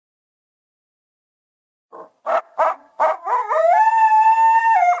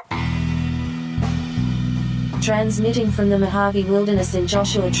Transmitting from the Mojave Wilderness in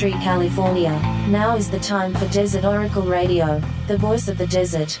Joshua Tree, California, now is the time for Desert Oracle Radio, the voice of the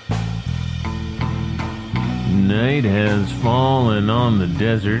desert. Night has fallen on the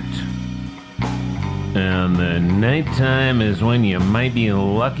desert, and the nighttime is when you might be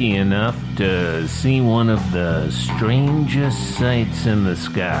lucky enough to see one of the strangest sights in the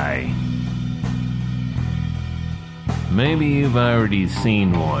sky. Maybe you've already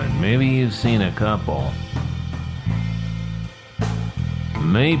seen one, maybe you've seen a couple.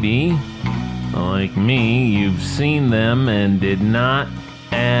 Maybe, like me, you've seen them and did not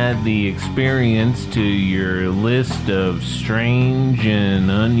add the experience to your list of strange and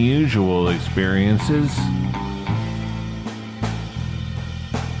unusual experiences.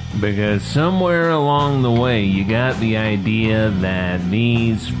 Because somewhere along the way you got the idea that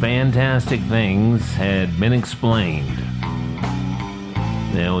these fantastic things had been explained.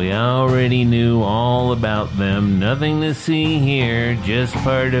 That we already knew all about them, nothing to see here, just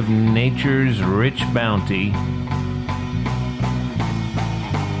part of nature's rich bounty.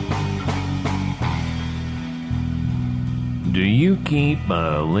 Do you keep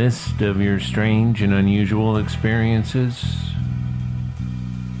a list of your strange and unusual experiences?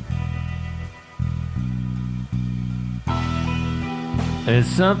 It's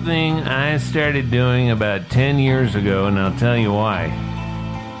something I started doing about 10 years ago, and I'll tell you why.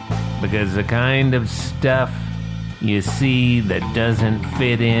 Because the kind of stuff you see that doesn't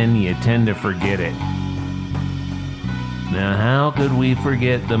fit in, you tend to forget it. Now, how could we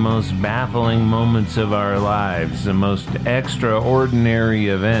forget the most baffling moments of our lives, the most extraordinary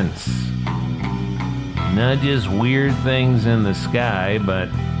events? Not just weird things in the sky, but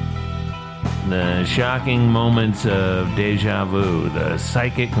the shocking moments of deja vu, the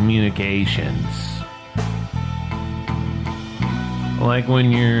psychic communications. Like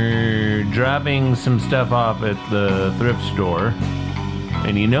when you're dropping some stuff off at the thrift store,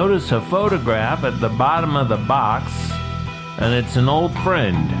 and you notice a photograph at the bottom of the box, and it's an old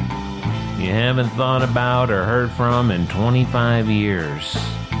friend you haven't thought about or heard from in 25 years.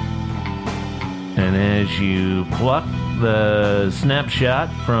 And as you pluck the snapshot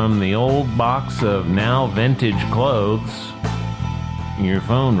from the old box of now vintage clothes, your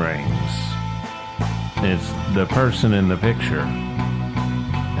phone rings. It's the person in the picture.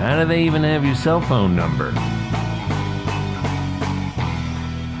 How do they even have your cell phone number?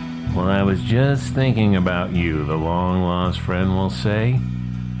 Well, I was just thinking about you, the long-lost friend will say.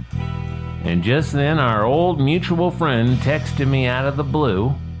 And just then, our old mutual friend texted me out of the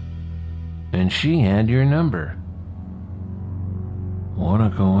blue, and she had your number. What a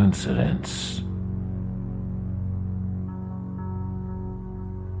coincidence.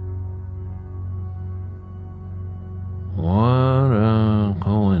 What a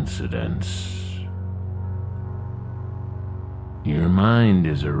coincidence. Your mind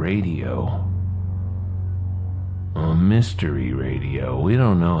is a radio. A mystery radio. We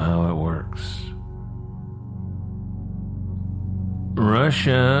don't know how it works.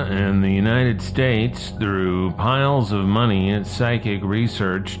 Russia and the United States threw piles of money at psychic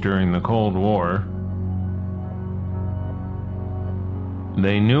research during the Cold War.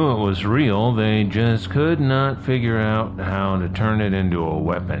 They knew it was real, they just could not figure out how to turn it into a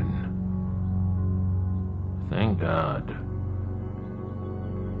weapon. Thank God.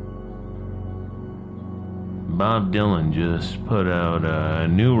 Bob Dylan just put out a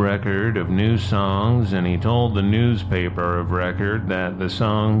new record of new songs, and he told the newspaper of record that the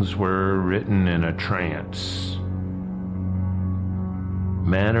songs were written in a trance.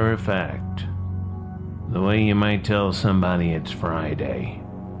 Matter of fact, the way you might tell somebody it's Friday.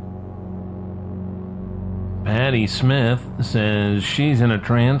 Patti Smith says she's in a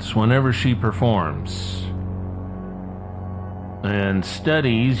trance whenever she performs. And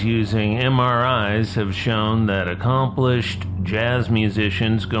studies using MRIs have shown that accomplished jazz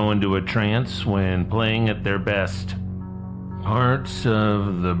musicians go into a trance when playing at their best. Parts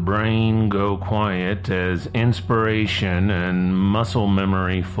of the brain go quiet as inspiration and muscle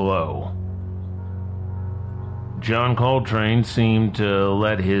memory flow. John Coltrane seemed to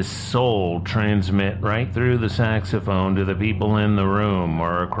let his soul transmit right through the saxophone to the people in the room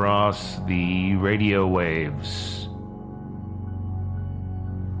or across the radio waves,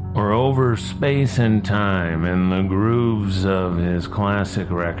 or over space and time in the grooves of his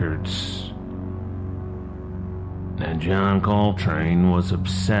classic records. Now, John Coltrane was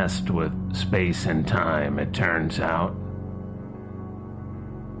obsessed with space and time, it turns out.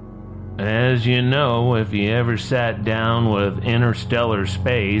 As you know, if you ever sat down with Interstellar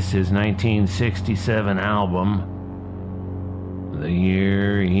Space, his 1967 album, the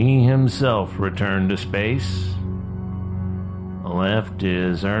year he himself returned to space, left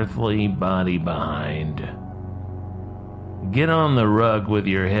his earthly body behind. Get on the rug with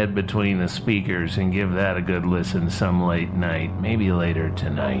your head between the speakers and give that a good listen some late night, maybe later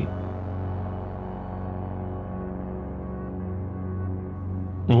tonight.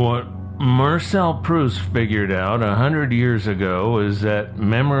 What Marcel Proust figured out 100 years ago is that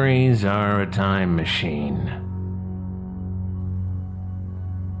memories are a time machine.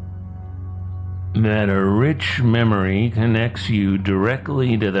 That a rich memory connects you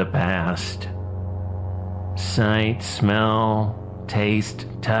directly to the past. Sight, smell, taste,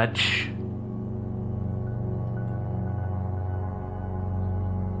 touch.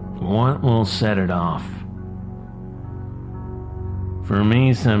 What will set it off? For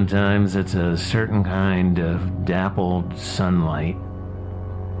me, sometimes it's a certain kind of dappled sunlight,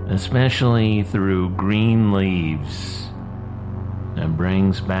 especially through green leaves, that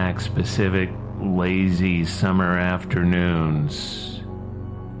brings back specific lazy summer afternoons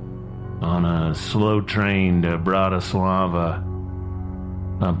on a slow train to Bratislava,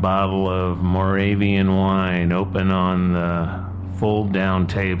 a bottle of Moravian wine open on the fold-down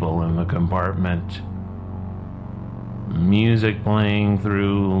table in the compartment, music playing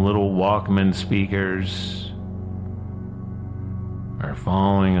through little Walkman speakers, or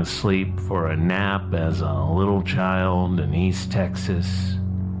falling asleep for a nap as a little child in East Texas.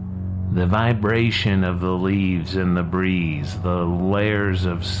 The vibration of the leaves in the breeze, the layers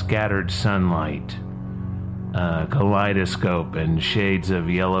of scattered sunlight, a kaleidoscope and shades of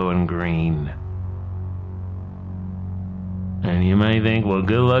yellow and green. And you might think, well,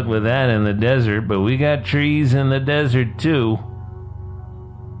 good luck with that in the desert, but we got trees in the desert too.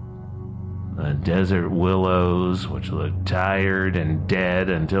 The desert willows, which look tired and dead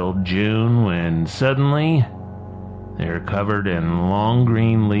until June, when suddenly they're covered in long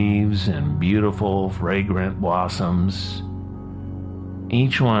green leaves and beautiful fragrant blossoms,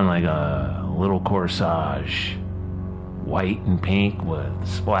 each one like a little corsage, white and pink with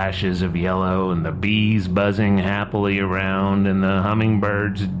splashes of yellow, and the bees buzzing happily around and the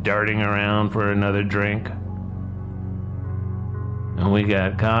hummingbirds darting around for another drink. And we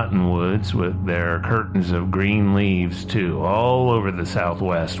got cottonwoods with their curtains of green leaves too, all over the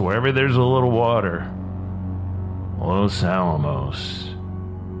Southwest, wherever there's a little water. Los Alamos,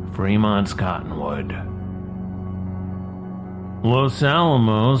 Fremont's cottonwood. Los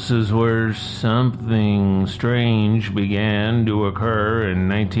Alamos is where something strange began to occur in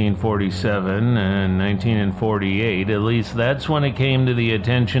 1947 and 1948. At least that's when it came to the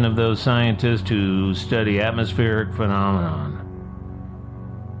attention of those scientists who study atmospheric phenomenon.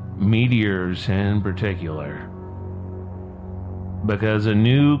 Meteors in particular. Because a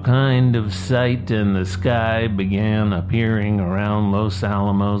new kind of sight in the sky began appearing around Los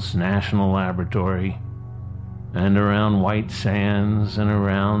Alamos National Laboratory, and around White Sands, and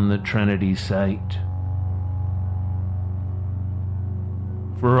around the Trinity site.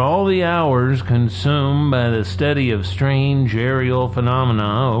 For all the hours consumed by the study of strange aerial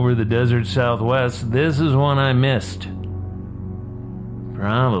phenomena over the desert Southwest, this is one I missed.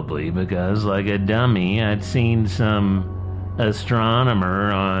 Probably because, like a dummy, I'd seen some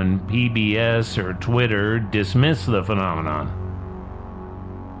astronomer on PBS or Twitter dismiss the phenomenon.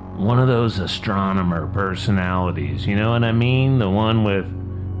 One of those astronomer personalities, you know what I mean? The one with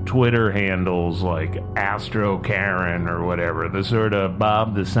Twitter handles like Astro Karen or whatever, the sort of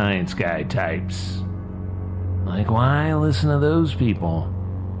Bob the Science Guy types. Like, why listen to those people?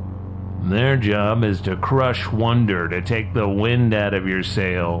 Their job is to crush wonder, to take the wind out of your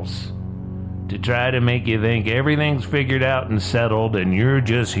sails, to try to make you think everything's figured out and settled and you're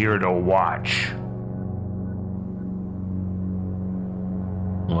just here to watch.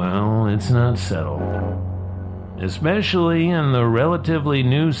 Well, it's not settled. Especially in the relatively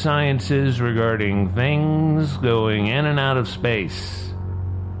new sciences regarding things going in and out of space.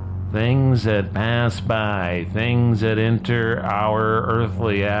 Things that pass by, things that enter our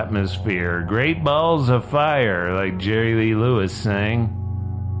earthly atmosphere. Great balls of fire, like Jerry Lee Lewis sang.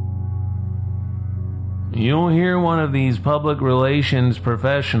 You'll hear one of these public relations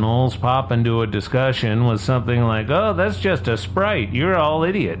professionals pop into a discussion with something like, "Oh, that's just a sprite, you're all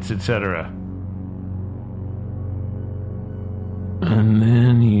idiots," etc. And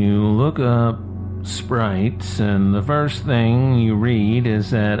then you look up sprites, and the first thing you read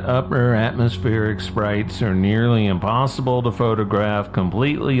is that upper atmospheric sprites are nearly impossible to photograph,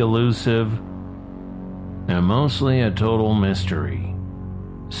 completely elusive, and mostly a total mystery.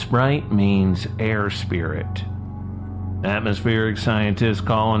 Sprite means air spirit. Atmospheric scientists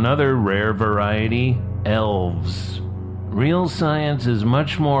call another rare variety elves, Real science is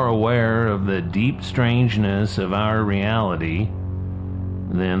much more aware of the deep strangeness of our reality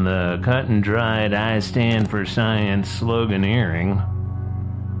than the cut and dried "I stand for science" sloganeering.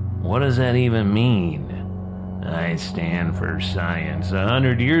 What does that even mean? I stand for science.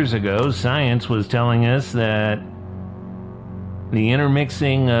 100 years ago, science was telling us that the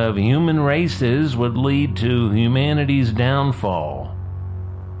intermixing of human races would lead to humanity's downfall.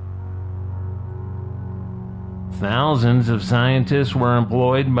 Thousands of scientists were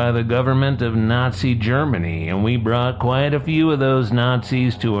employed by the government of Nazi Germany, and we brought quite a few of those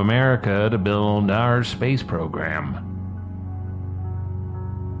Nazis to America to build our space program.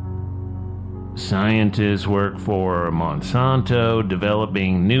 Scientists work for Monsanto,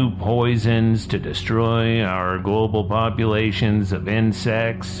 developing new poisons to destroy our global populations of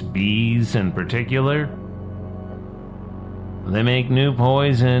insects, bees in particular. They make new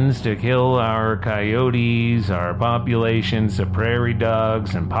poisons to kill our coyotes, our populations of prairie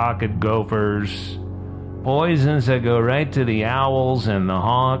dogs and pocket gophers. Poisons that go right to the owls and the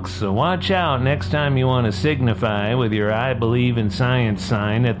hawks, so watch out next time you want to signify with your "I believe in science"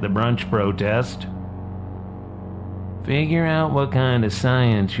 sign at the brunch protest. Figure out what kind of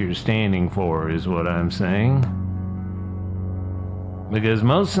science you're standing for, is what I'm saying. Because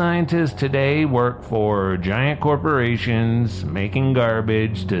most scientists today work for giant corporations, making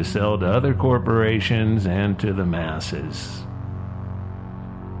garbage to sell to other corporations and to the masses.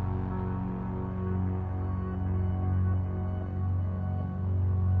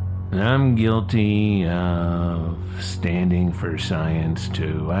 I'm guilty of standing for science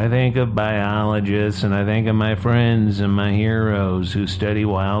too. I think of biologists and I think of my friends and my heroes who study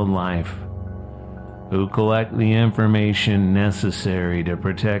wildlife, who collect the information necessary to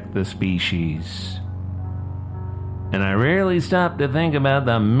protect the species. And I rarely stop to think about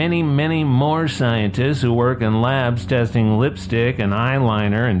the many, many more scientists who work in labs testing lipstick and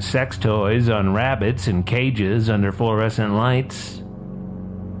eyeliner and sex toys on rabbits in cages under fluorescent lights.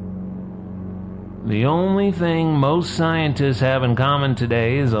 The only thing most scientists have in common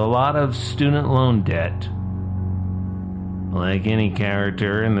today is a lot of student loan debt. Like any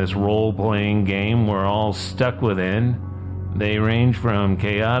character in this role-playing game we're all stuck within, they range from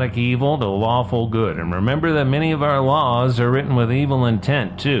chaotic evil to lawful good. And remember that many of our laws are written with evil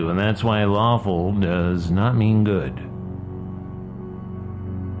intent too, and that's why lawful does not mean good.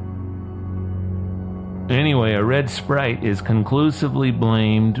 Anyway, a red Sprite is conclusively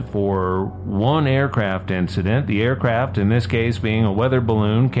blamed for one aircraft incident, the aircraft in this case being a weather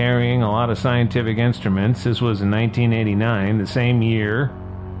balloon carrying a lot of scientific instruments. This was in 1989, the same year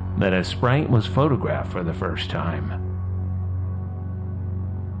that a Sprite was photographed for the first time.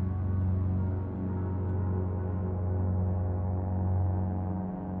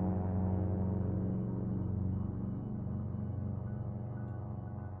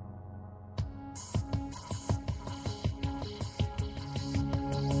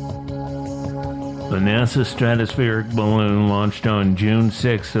 The NASA stratospheric balloon launched on June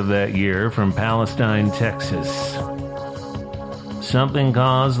 6th of that year from Palestine, Texas. Something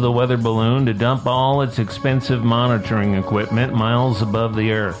caused the weather balloon to dump all its expensive monitoring equipment miles above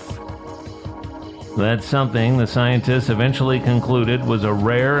the Earth. That something, the scientists eventually concluded, was a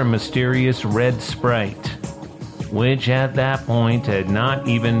rare and mysterious red Sprite, which at that point had not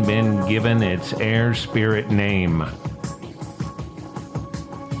even been given its air spirit name.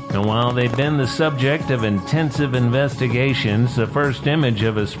 And while they've been the subject of intensive investigations, the first image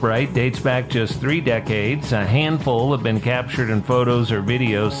of a Sprite dates back just 3 decades. A handful have been captured in photos or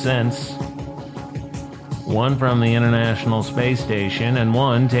videos since. One from the International Space Station and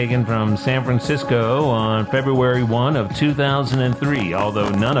one taken from San Francisco on February 1 of 2003, although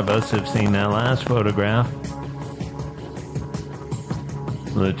none of us have seen that last photograph.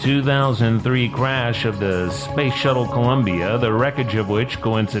 The 2003 crash of the Space Shuttle Columbia, the wreckage of which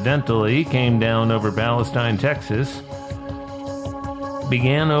coincidentally came down over Palestine, Texas,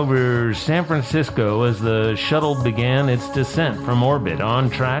 began over San Francisco as the shuttle began its descent from orbit on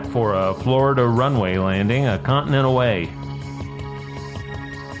track for a Florida runway landing a continent away.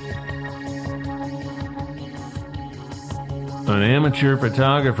 An amateur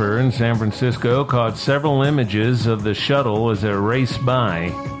photographer in San Francisco caught several images of the shuttle as it raced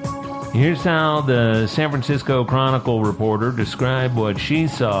by. Here's how the San Francisco Chronicle reporter described what she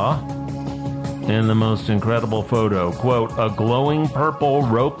saw in the most incredible photo. Quote, "A glowing purple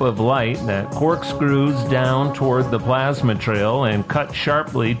rope of light that corkscrews down toward the plasma trail and cut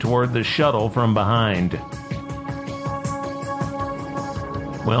sharply toward the shuttle from behind."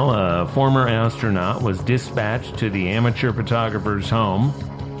 Well, a former astronaut was dispatched to the amateur photographer's home.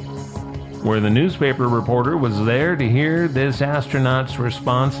 where the newspaper reporter was there to hear this astronaut's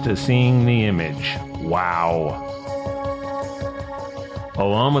response to seeing the image. Wow.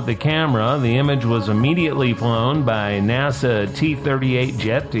 Along with the camera, the image was immediately flown by NASA T-38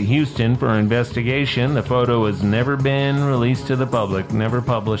 jet to Houston for investigation. The photo has never been released to the public, never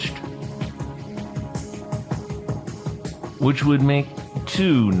published. Which would make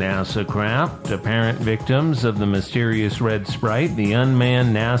two NASA craft apparent victims of the mysterious red sprite. The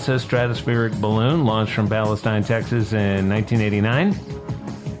unmanned NASA stratospheric balloon launched from Palestine, Texas in 1989.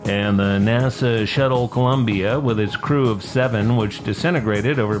 And the NASA Shuttle Columbia with its crew of 7, which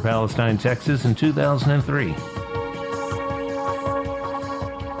disintegrated over Palestine, Texas in 2003.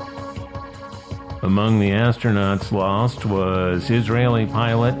 Among the astronauts lost was Israeli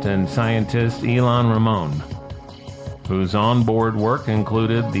pilot and scientist Ilan Ramon, whose onboard work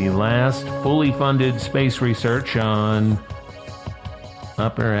included the last fully funded space research on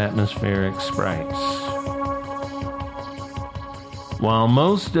upper atmospheric sprites. While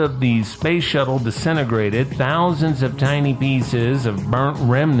most of the space shuttle disintegrated, thousands of tiny pieces of burnt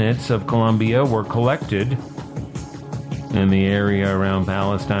remnants of Columbia were collected in the area around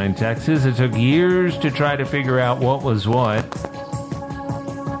Palestine, Texas. It took years to try to figure out what was what,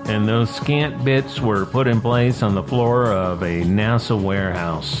 and those scant bits were put in place on the floor of a NASA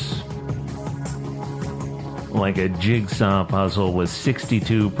warehouse. Like a jigsaw puzzle with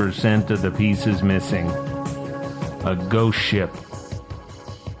 62% of the pieces missing. A ghost ship.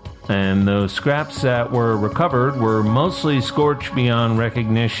 And those scraps that were recovered were mostly scorched beyond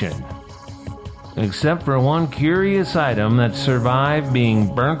recognition, except for one curious item that survived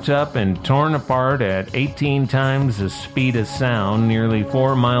being burnt up and torn apart at 18 times the speed of sound, nearly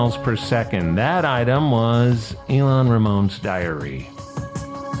 4 miles per second. That item was Ilan Ramon's diary.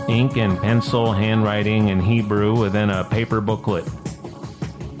 Ink and pencil handwriting in Hebrew within a paper booklet.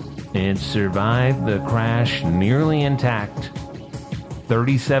 It survived the crash nearly intact.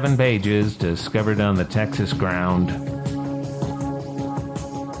 37 pages discovered on the Texas ground.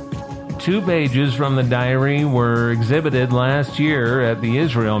 2 pages from the diary were exhibited last year at the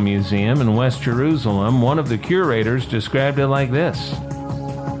Israel Museum in West Jerusalem. One of the curators described it like this.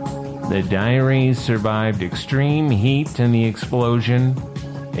 The diary survived extreme heat in the explosion,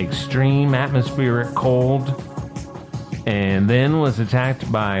 extreme atmospheric cold, and then was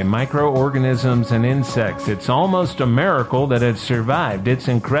attacked by microorganisms and insects. It's almost a miracle that it survived. It's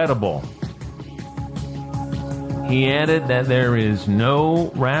incredible. He added that there is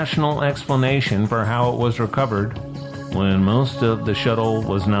no rational explanation for how it was recovered when most of the shuttle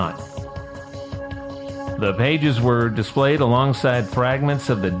was not. The pages were displayed alongside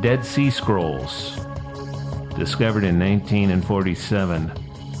fragments of the Dead Sea Scrolls, discovered in 1947.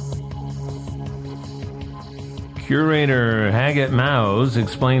 Curator Haggett Maus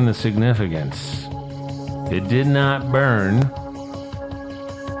explained the significance. It did not burn,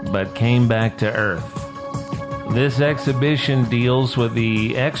 but came back to Earth. This exhibition deals with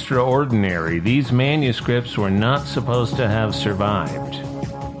the extraordinary. These manuscripts were not supposed to have survived.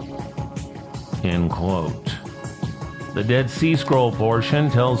 End quote. The Dead Sea Scroll portion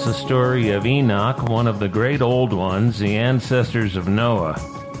tells the story of Enoch, one of the great old ones, the ancestors of Noah.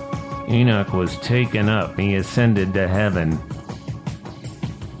 Enoch was taken up. He ascended to heaven.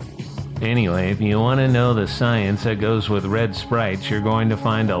 Anyway, if you want to know the science that goes with red sprites, you're going to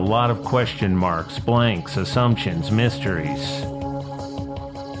find a lot of question marks, blanks, assumptions, mysteries.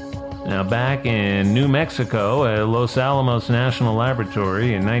 Now, back in New Mexico at Los Alamos National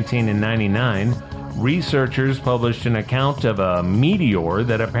Laboratory in 1999, researchers published an account of a meteor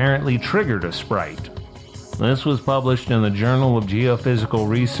that apparently triggered a sprite. This was published in the Journal of Geophysical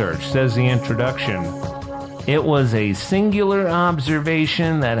Research. Says the introduction, it was a singular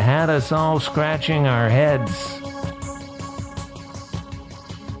observation that had us all scratching our heads.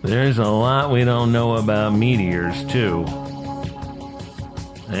 There's a lot we don't know about meteors, too.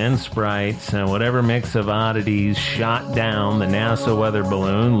 And sprites, and whatever mix of oddities shot down the NASA weather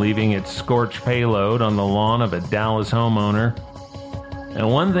balloon, leaving its scorched payload on the lawn of a Dallas homeowner.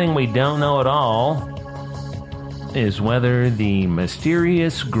 And one thing we don't know at all is whether the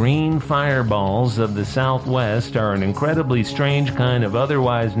mysterious green fireballs of the Southwest are an incredibly strange kind of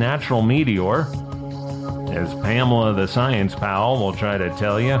otherwise natural meteor, as Pamela the Science Pal will try to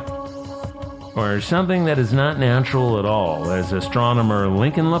tell you, or something that is not natural at all, as astronomer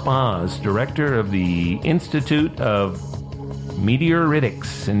Lincoln La Paz, director of the Institute of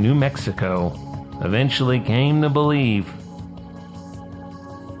Meteoritics in New Mexico, eventually came to believe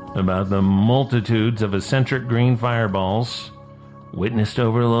about the multitudes of eccentric green fireballs witnessed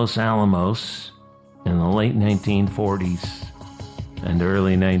over Los Alamos in the late 1940s. and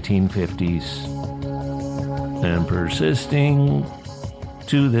early 1950s, and persisting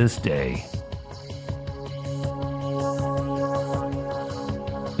to this day.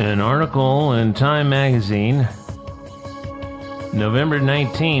 An article in Time magazine, November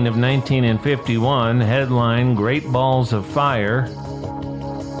 19 of 1951, headline Great Balls of Fire,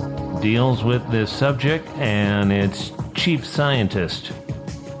 deals with this subject and its chief scientist.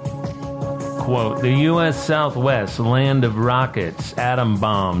 Quote, the U.S. Southwest, land of rockets, atom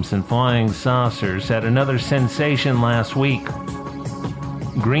bombs, and flying saucers, had another sensation last week.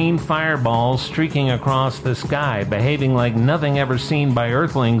 Green fireballs streaking across the sky, behaving like nothing ever seen by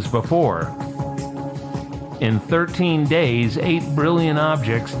Earthlings before. In 13 days, 8 brilliant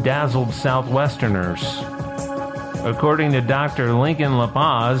objects dazzled Southwesterners. According to Dr. Lincoln La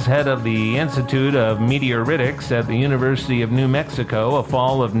Paz, head of the Institute of Meteoritics at the University of New Mexico, a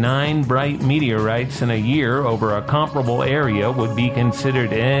fall of 9 bright meteorites in a year over a comparable area would be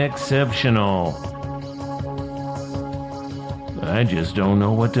considered exceptional. I just don't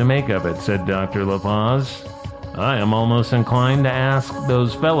know what to make of it, said Dr. La Paz. I am almost inclined to ask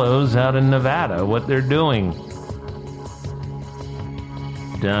those fellows out in Nevada what they're doing.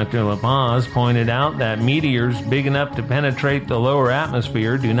 Dr. La Paz pointed out that meteors big enough to penetrate the lower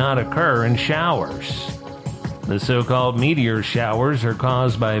atmosphere do not occur in showers. The so-called meteor showers are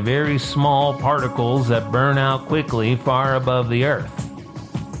caused by very small particles that burn out quickly far above the Earth.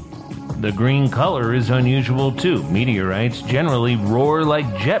 The green color is unusual too. Meteorites generally roar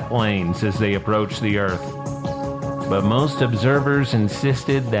like jet planes as they approach the Earth. But most observers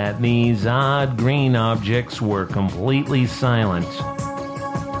insisted that these odd green objects were completely silent.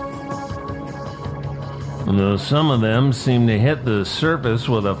 Though some of them seem to hit the surface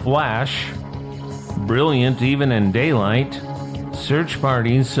with a flash, brilliant even in daylight, search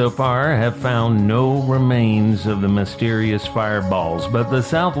parties so far have found no remains of the mysterious fireballs, but the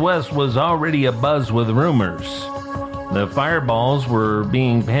Southwest was already abuzz with rumors. The fireballs were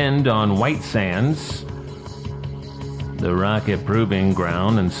being pinned on White Sands, the rocket proving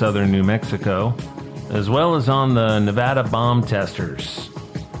ground in southern New Mexico, as well as on the Nevada bomb testers.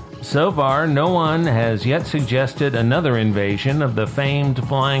 So far, no one has yet suggested another invasion of the famed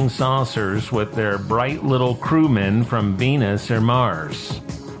flying saucers with their bright little crewmen from Venus or Mars.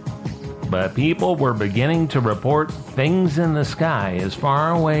 But people were beginning to report things in the sky as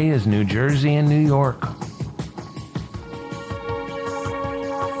far away as New Jersey and New York.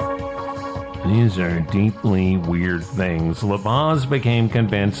 These are deeply weird things. La Paz became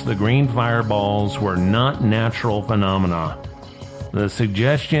convinced the green fireballs were not natural phenomena. The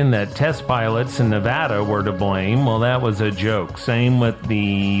suggestion that test pilots in Nevada were to blame, well, that was a joke. Same with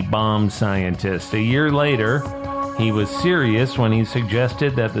the bomb scientist. A year later, he was serious when he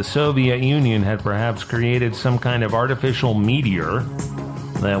suggested that the Soviet Union had perhaps created some kind of artificial meteor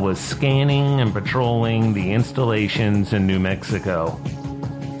that was scanning and patrolling the installations in New Mexico.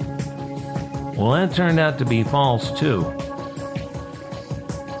 Well, that turned out to be false, too.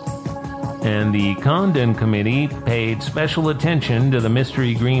 And the Condon Committee paid special attention to the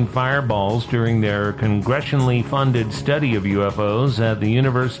mystery green fireballs during their congressionally funded study of UFOs at the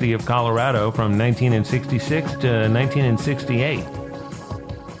University of Colorado from 1966 to 1968.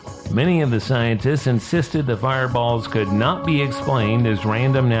 Many of the scientists insisted the fireballs could not be explained as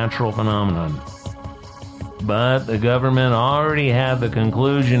random natural phenomenon. But the government already had the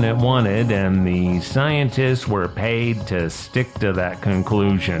conclusion it wanted, and the scientists were paid to stick to that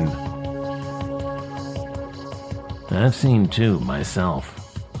conclusion. I've seen 2 myself.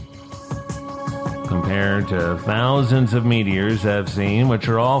 Compared to thousands of meteors I've seen, which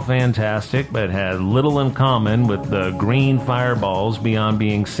are all fantastic but had little in common with the green fireballs beyond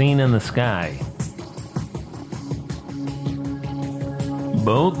being seen in the sky.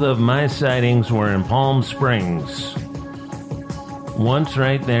 Both of my sightings were in Palm Springs. Once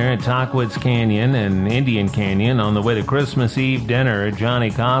right there at Tahquitz Canyon and Indian Canyon on the way to Christmas Eve dinner at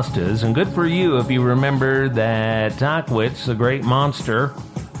Johnny Costa's. And good for you if you remember that Tahquitz, the great monster,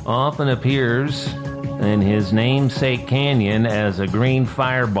 often appears in his namesake canyon as a green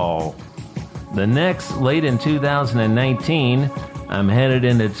fireball. The next, late in 2019, I'm headed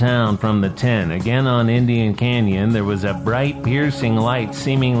into town from the 10. Again on Indian Canyon, there was a bright, piercing light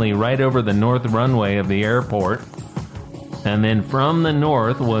seemingly right over the north runway of the airport. And then from the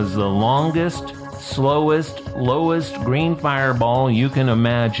north was the longest, slowest, lowest green fireball you can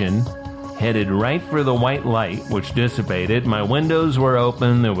imagine, headed right for the white light, which dissipated. My windows were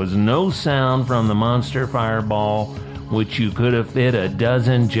open. There was no sound from the monster fireball, which you could have fit a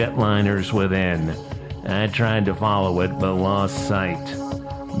dozen jetliners within. I tried to follow it, but lost sight.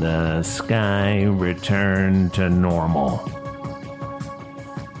 The sky returned to normal.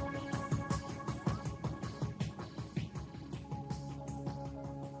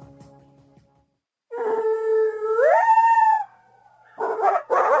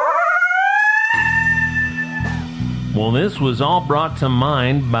 Well, this was all brought to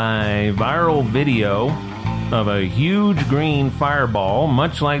mind by viral video of a huge green fireball,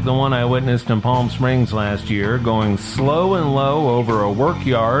 much like the one I witnessed in Palm Springs last year, going slow and low over a work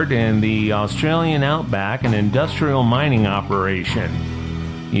yard in the Australian outback, an industrial mining operation.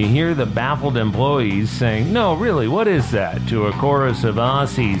 You hear the baffled employees saying, "No, really, what is that?" to a chorus of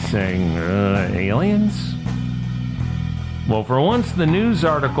Aussies saying, aliens? Well, for once, the news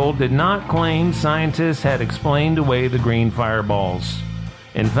article did not claim scientists had explained away the green fireballs.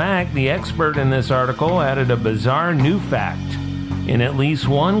 In fact, the expert in this article added a bizarre new fact. In at least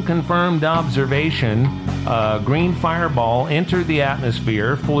one confirmed observation, a green fireball entered the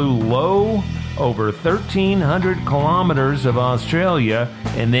atmosphere, flew low over 1,300 kilometers of Australia,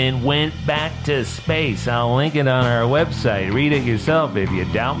 and then went back to space. I'll link it on our website. Read it yourself if you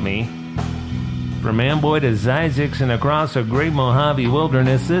doubt me. From Amboy to Zzyzx and across a great Mojave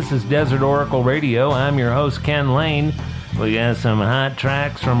wilderness, this is Desert Oracle Radio. I'm your host, Ken Lane. We got some hot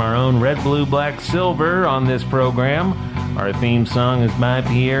tracks from our own Red, Blue, Black, Silver on this program. Our theme song is by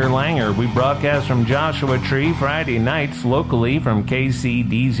Pierre Langer. We broadcast from Joshua Tree Friday nights locally from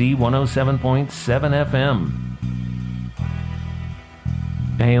KCDZ 107.7 FM.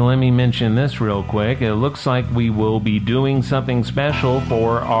 Hey, let me mention this real quick. It looks like we will be doing something special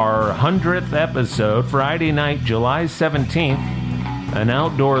for our 100th episode, Friday night, July 17th. An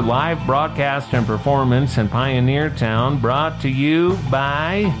outdoor live broadcast and performance in Pioneer Town, brought to you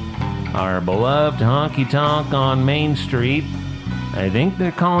by our beloved Honky Tonk on Main Street. I think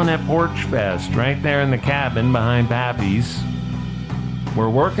they're calling it Porch Fest, right there in the cabin behind Pappy's. We're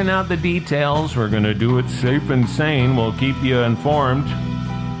working out the details. We're going to do it safe and sane. We'll keep you informed.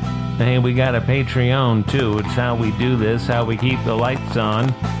 Hey, we got a Patreon, too. It's how we do this, how we keep the lights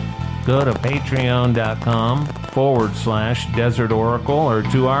on. Go to patreon.com/Desert Oracle or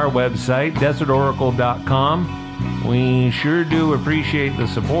to our website, desertoracle.com. We sure do appreciate the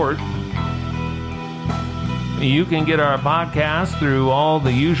support. You can get our podcast through all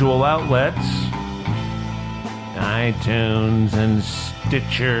the usual outlets. iTunes and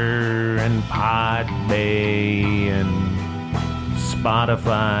Stitcher and Podbay and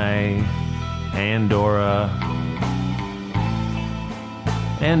Spotify, Pandora,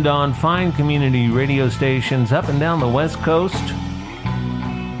 and on fine community radio stations up and down the West Coast.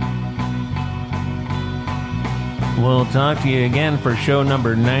 We'll talk to you again for show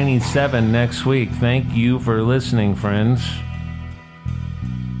number 97 next week. Thank you for listening, friends.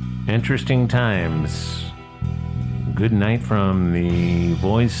 Interesting times. Good night from the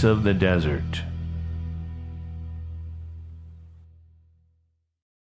voice of the desert.